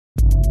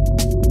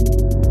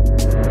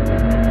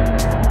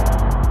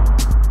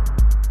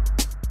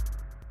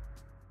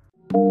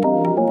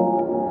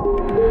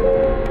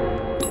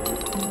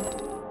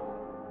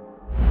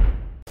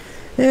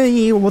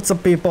Hey, what's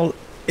up people?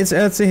 It's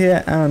Ertsi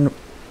here, and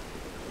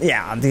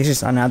yeah, this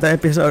is another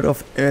episode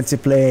of Ertsi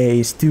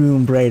Plays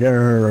Tomb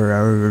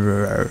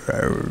Raider.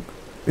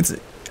 It's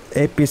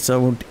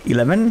episode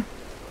 11.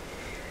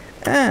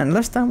 And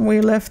last time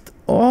we left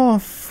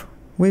off,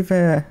 we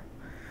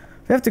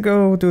have to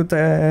go to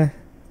the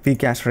big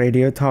gas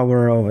radio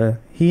tower over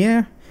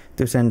here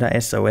to send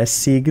a SOS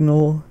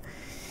signal.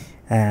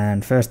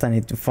 And first I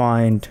need to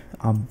find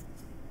a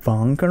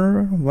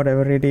bunker,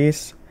 whatever it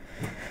is.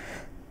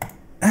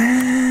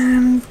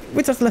 And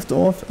we just left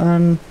off,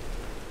 and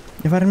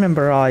if I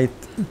remember right,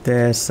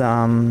 there's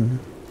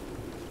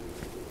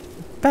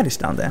baddies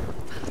down there.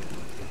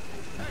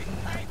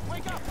 Hey,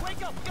 wake up, we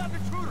got an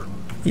intruder.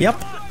 Yep.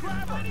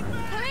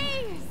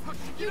 Please!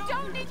 You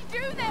don't need to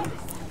do this!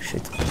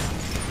 Shit.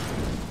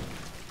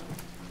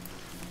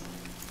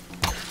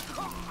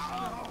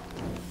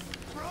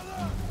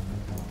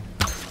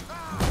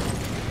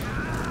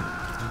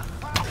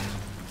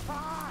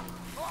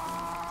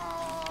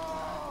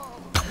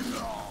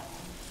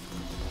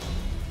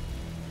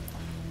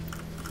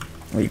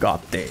 We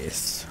got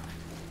this.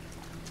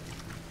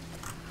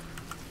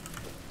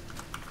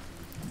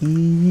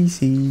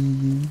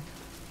 Easy.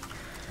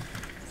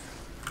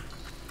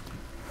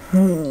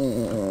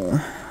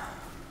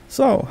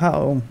 So,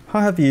 how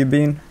have you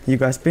been? You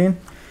guys been?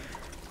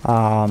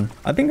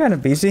 I've been kind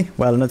of busy.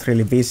 Well, not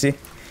really busy,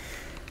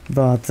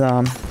 but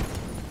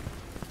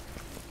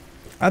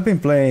I've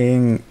been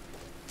playing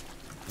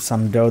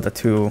some Dota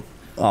 2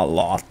 a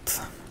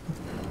lot.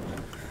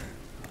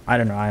 I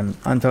don't know,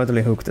 I'm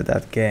totally hooked to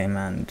that game,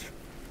 and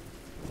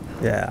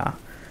yeah,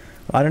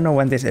 I don't know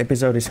when this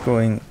episode is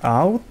going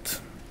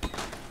out,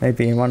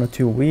 maybe in 1 or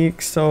 2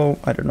 weeks, so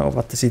I don't know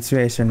what the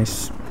situation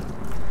is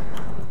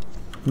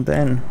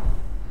then.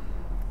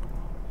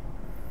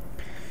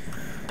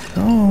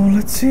 Oh,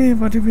 let's see,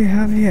 what do we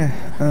have here?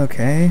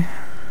 Okay.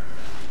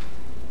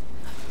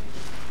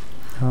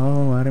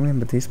 Oh, I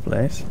remember this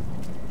place.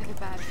 I have a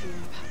bad feeling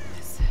about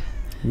this.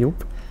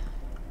 Yup.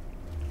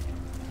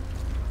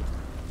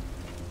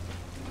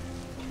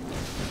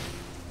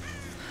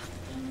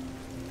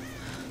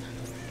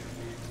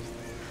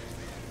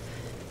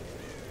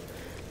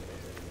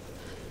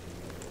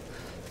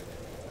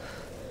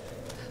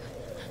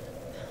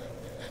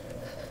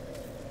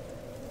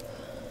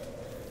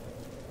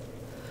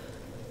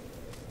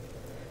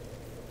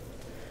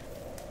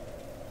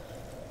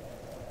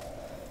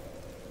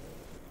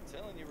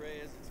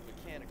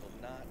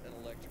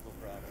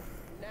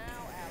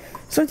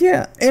 So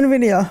yeah,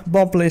 Nvidia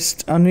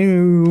published a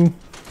new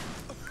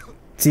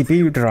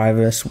CPU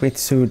drivers which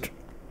should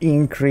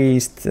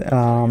increase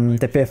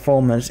the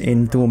performance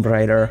in Tomb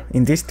Raider,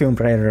 in this Tomb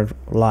Raider,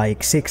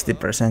 like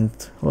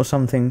 60% or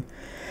something.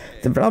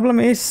 The problem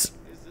is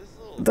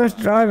those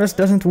drivers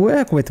doesn't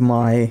work with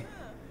my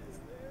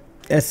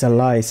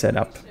SLI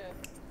setup.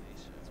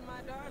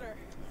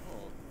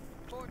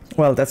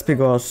 Well, that's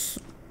because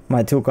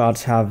my two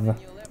cards have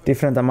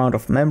different amount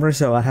of memory,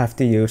 so I have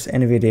to use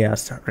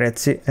Nvidia's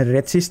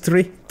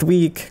registry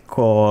tweak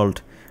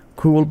called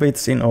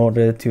Coolbits in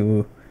order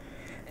to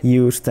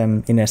use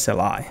them in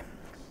SLI.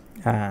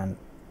 And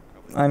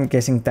I'm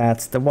guessing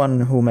that's the one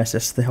who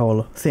messes the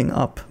whole thing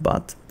up,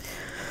 but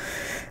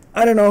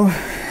I don't know.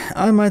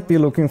 I might be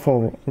looking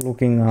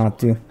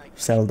to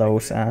sell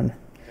those and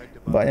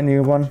buy a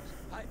new one.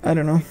 I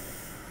don't know.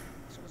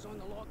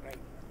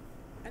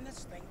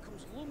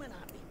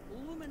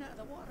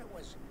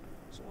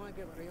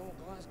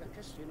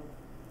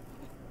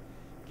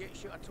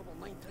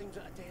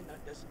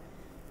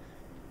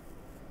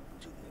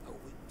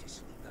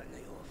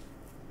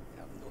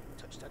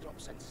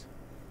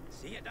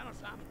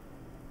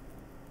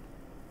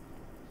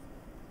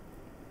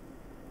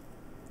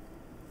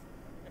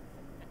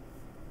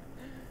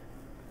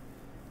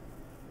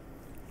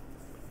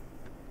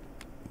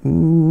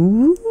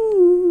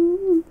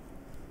 Ooh.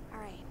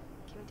 Alright,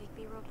 can we take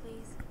B-roll,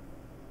 please?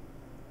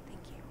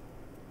 Thank you.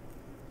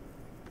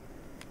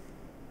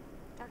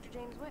 Dr.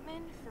 James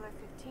Whitman, filler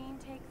 15,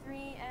 take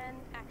 3, and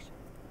action.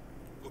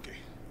 Okay,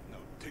 now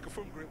take a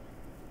firm grip,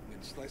 and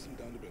then slice him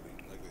down the belly,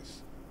 like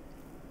this.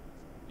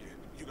 Yeah,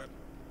 you got...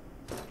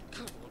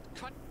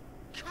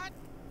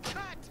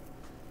 Cut!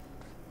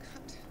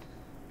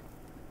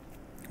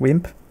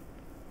 Wimp.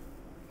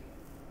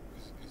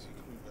 Is he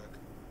coming back?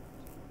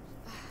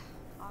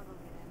 I'll go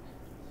get him.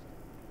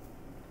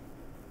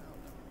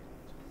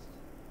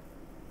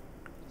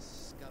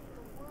 Discover.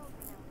 The world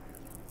renowned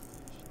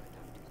archaeologist by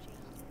Dr.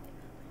 James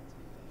Whitman.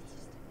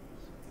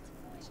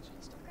 It's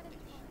we're gonna be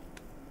fine.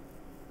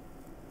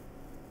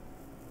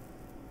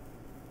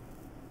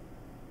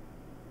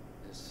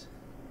 This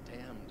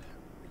damned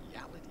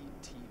reality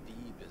TV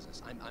business.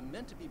 I'm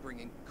meant to be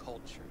bringing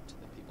culture to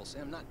the people,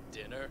 Sam, not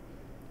dinner.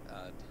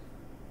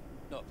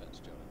 No offense,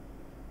 Jonah.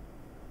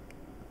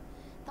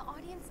 The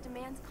audience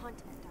demands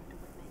content, Dr.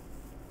 Whitman.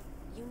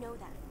 You know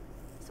that.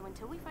 So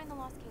until we find the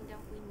Lost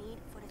Kingdom, we need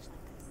footage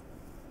like this.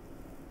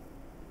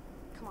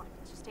 Come on,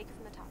 let's just take it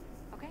from the top,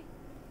 okay?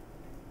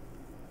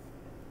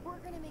 We're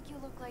gonna make you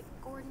look like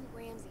Gordon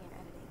Ramsay in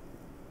editing.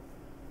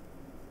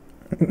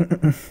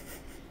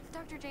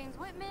 Dr. James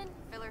Whitman,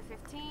 filler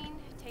 15,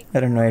 take I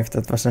don't know if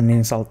that was an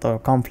insult or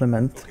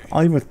compliment. Okay.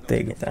 I would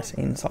take it as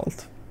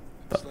insult.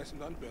 But Slice him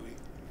down the belly.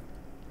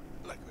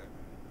 Like that.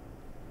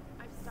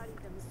 I've studied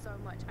them so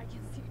much, I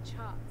can see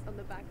charts on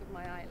the back of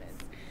my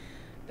eyelids.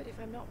 But if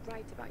I'm not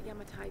right about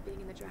Yamatai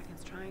being in the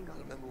Dragon's Triangle...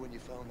 I remember when you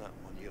found that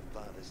on your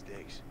father's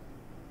days.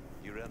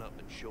 You ran up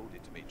and showed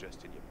it to me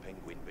dressed in your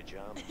penguin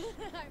pajamas.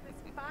 I was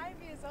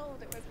 5 years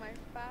old, it was my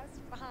first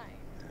find.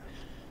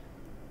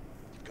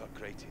 You've got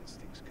great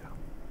instincts, Carl.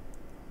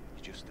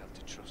 You just have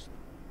to trust them.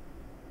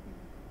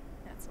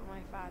 That's what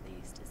my father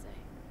used to say.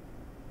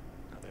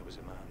 Now there was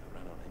a man that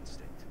ran on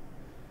instinct.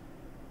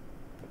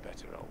 For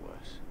better or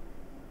worse.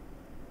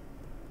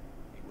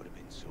 He would have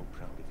been so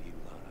proud of you,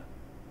 Lara.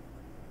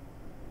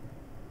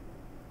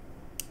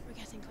 We're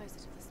getting closer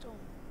to the storm.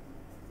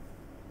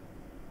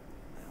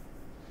 Well,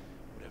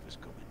 whatever's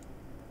coming,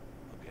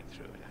 we'll get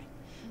through it, eh?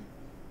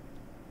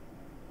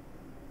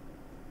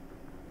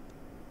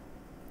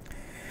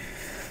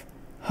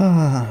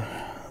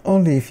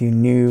 Only if you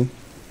knew.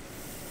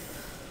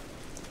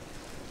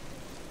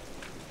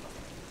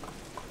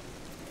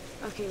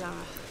 Okay,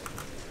 Lara.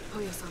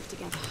 Pull yourself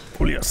together.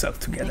 Pull yourself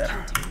They're together.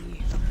 counting on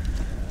you.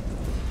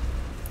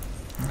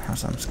 I have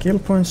some skill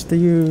points to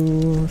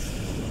use.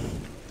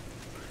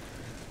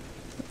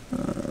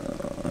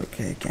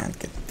 Okay, can't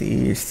get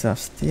these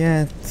just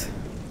yet.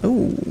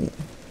 Ooh.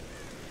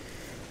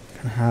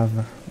 Can have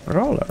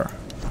roller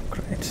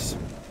upgrades.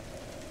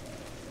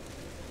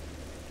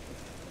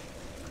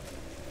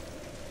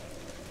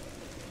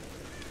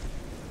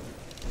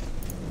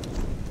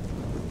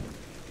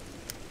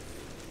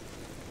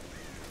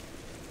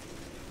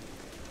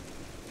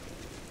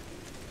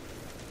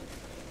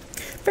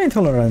 Pain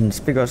tolerance,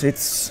 because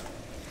it's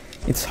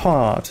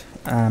hard.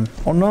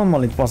 Or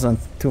normally it wasn't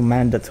too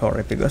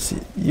mandatory because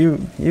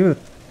you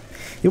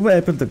were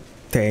able to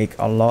take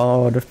a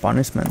lot of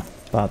punishment,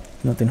 but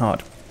nothing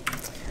hard,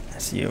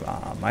 as you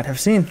might have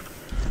seen.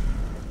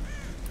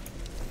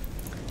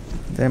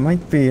 There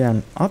might be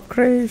an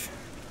upgrade.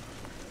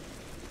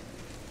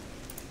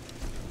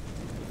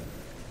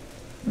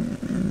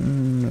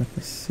 Let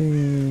me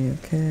see.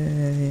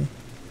 Okay.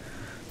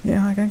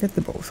 Yeah, I can get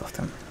the both of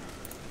them.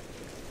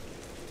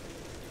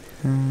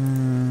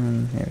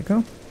 Here we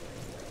go.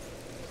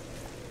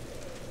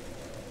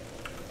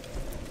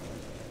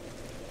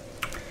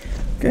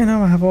 Okay,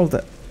 now I have all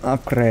the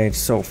upgrades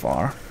so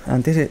far,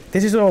 and this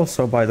is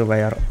also, by the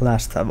way, our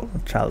last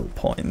travel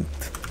point.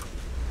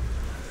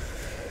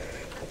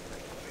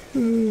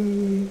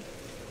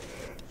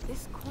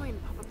 This coin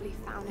probably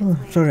found its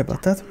way Sorry into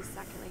about that. Japanese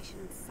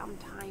circulation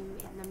sometime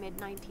in the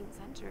mid-19th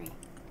century.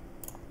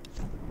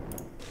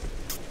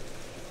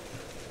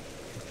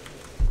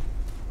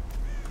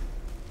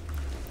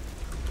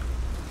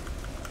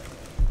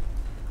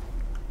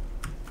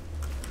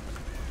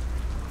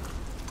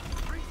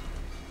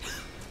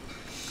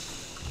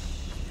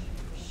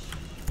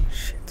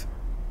 Shit.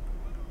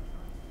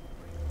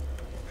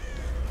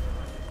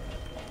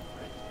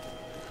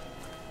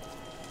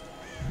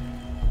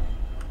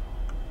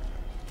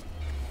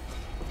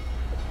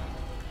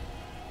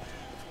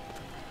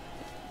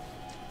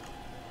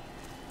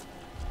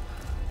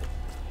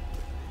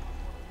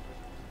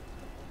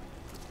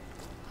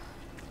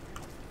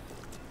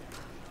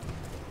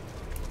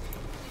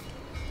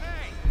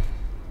 Hey!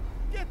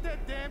 Get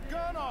that damn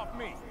gun off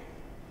me!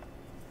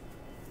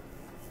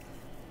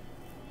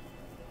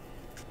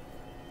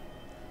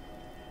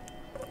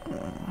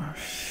 Oh,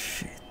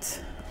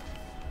 shit.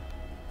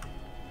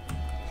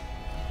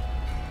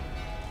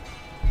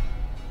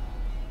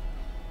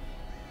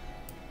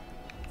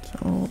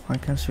 So I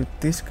can shoot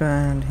this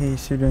guy and he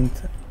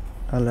shouldn't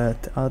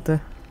alert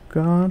other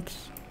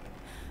guards.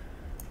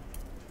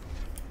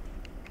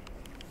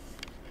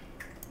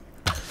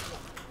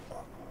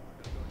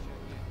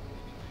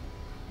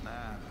 Nah,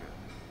 I'm good.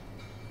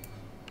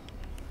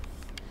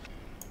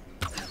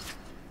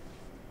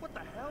 What the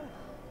hell?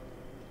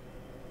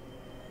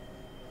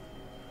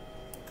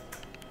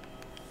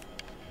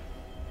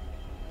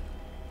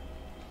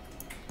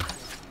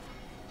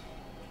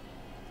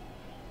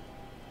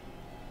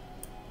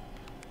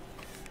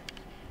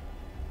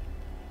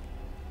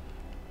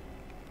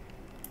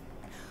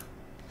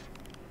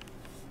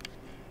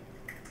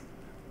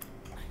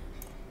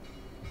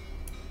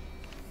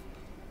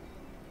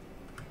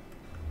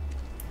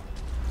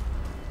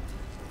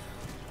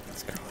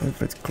 Let's go a little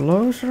bit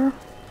closer.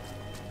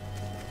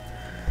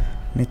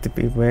 Need to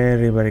be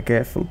very, very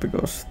careful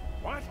because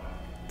What?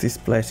 this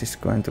place is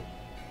going to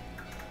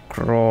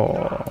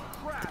crawl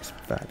these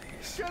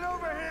baddies. Get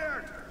over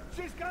here!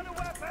 She's got a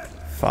weapon!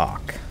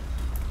 Fuck.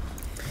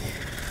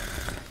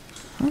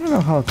 I don't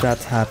know how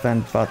that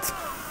happened, but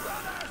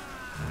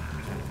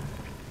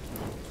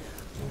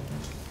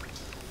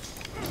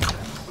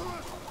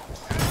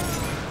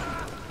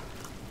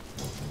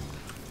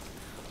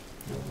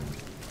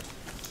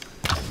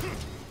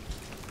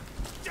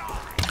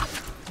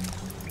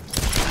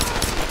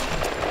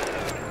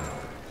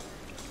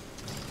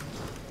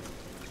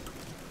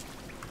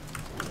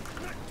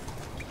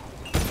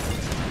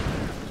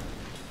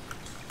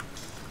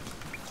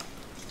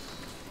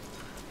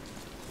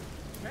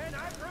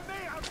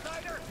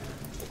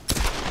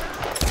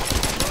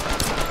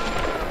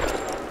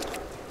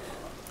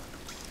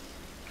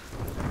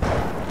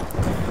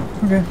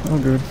Okay, all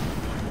good.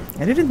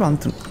 I didn't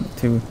want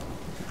to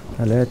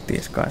alert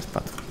these guys,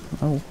 but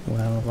oh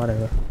well,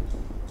 whatever.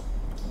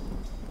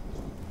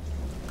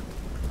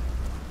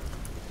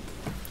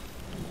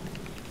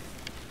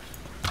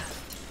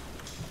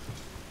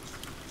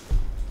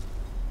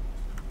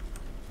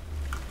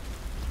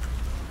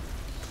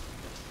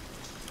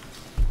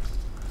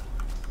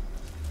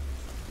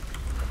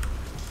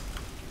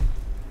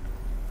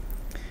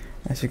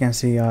 As you can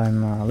see,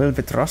 I'm a little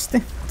bit rusty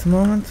at the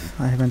moment.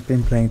 I haven't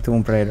been playing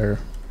Tomb Raider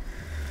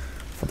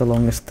for the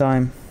longest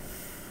time.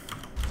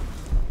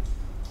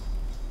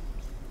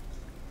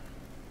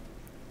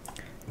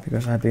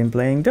 Because I've been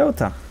playing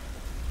Dota.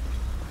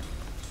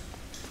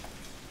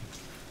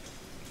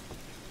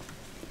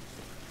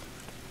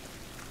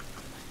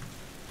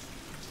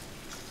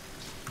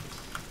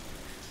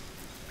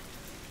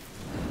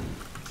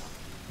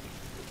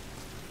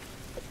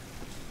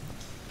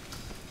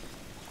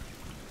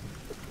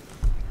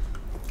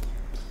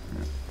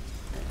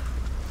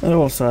 And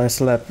also I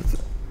slept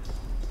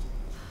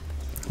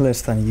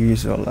less than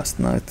usual last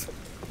night,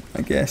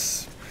 I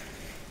guess.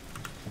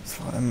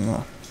 So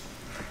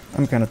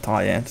I'm kinda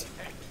tired.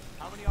 Hey,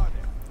 how many are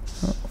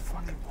there? Oh,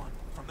 Only one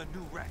from the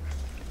new wreck.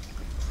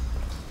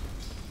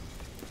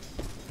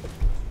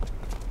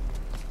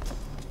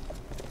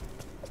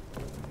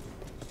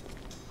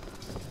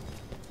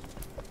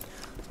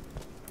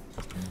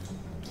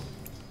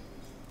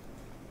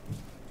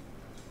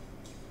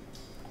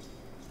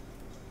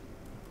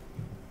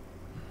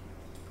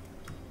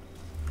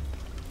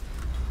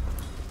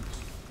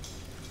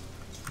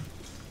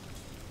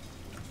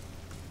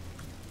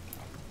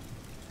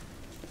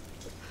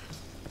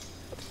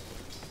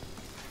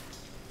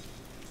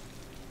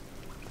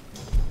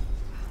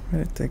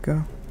 where did they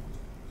go?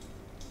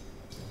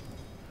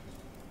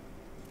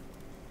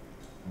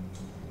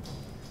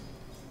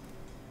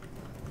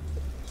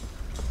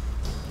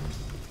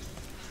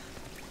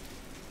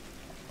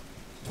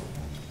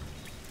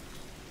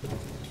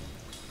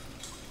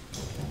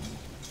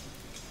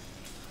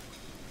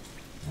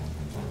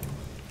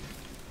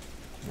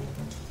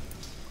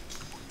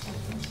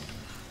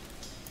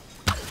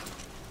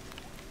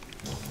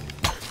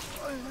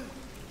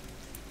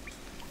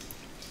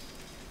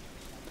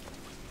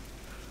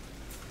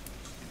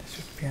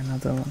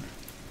 Another one.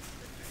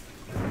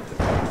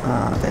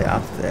 Ah, they're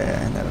up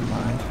there, never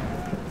mind.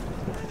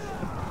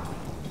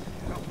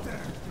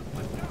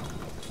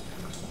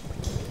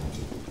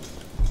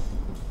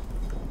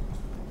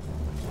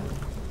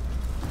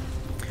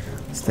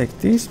 Let's take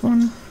this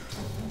one.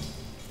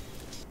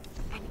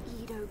 An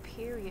Edo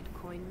period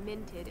coin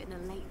minted in the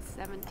late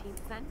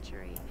 17th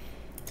century.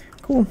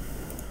 Cool.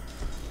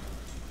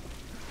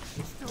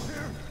 Still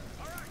here?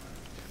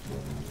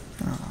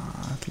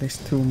 Ah, at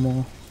least two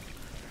more.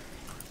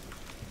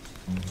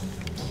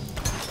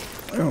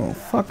 Oh,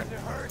 fuck.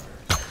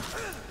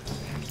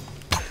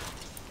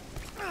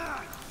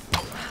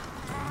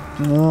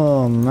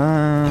 Oh,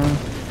 man.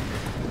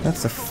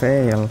 That's a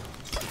fail.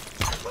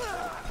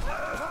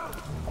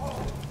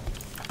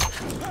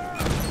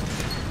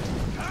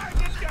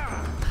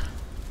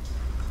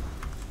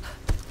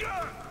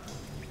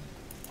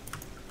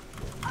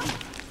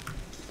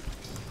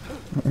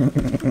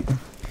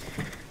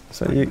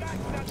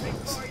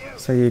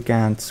 So you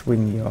can't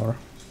swing your...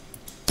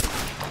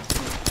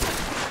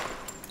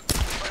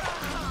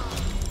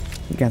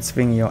 You can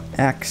swing your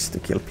axe to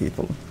kill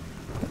people.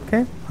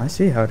 Okay, I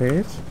see how it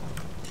is.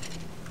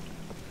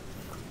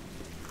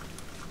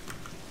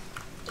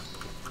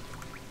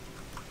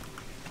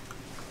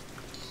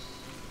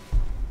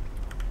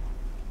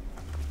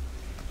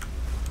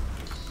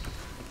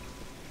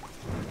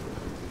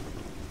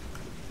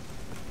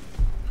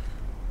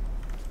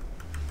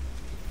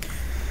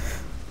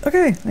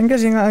 Okay, I'm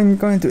guessing I'm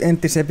going to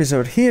end this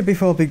episode here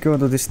before we go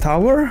to this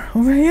tower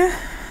over here.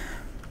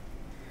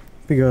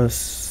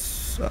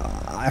 Because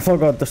I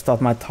forgot to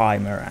start my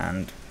timer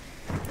and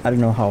I don't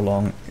know how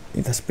long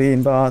it has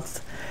been,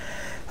 but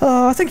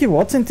thank you for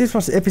watching. This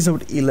was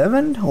episode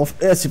 11 of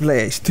Ertsi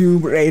Plays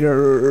Tomb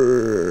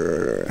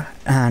Raider,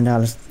 and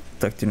I'll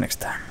talk to you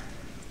next time.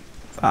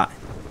 Bye.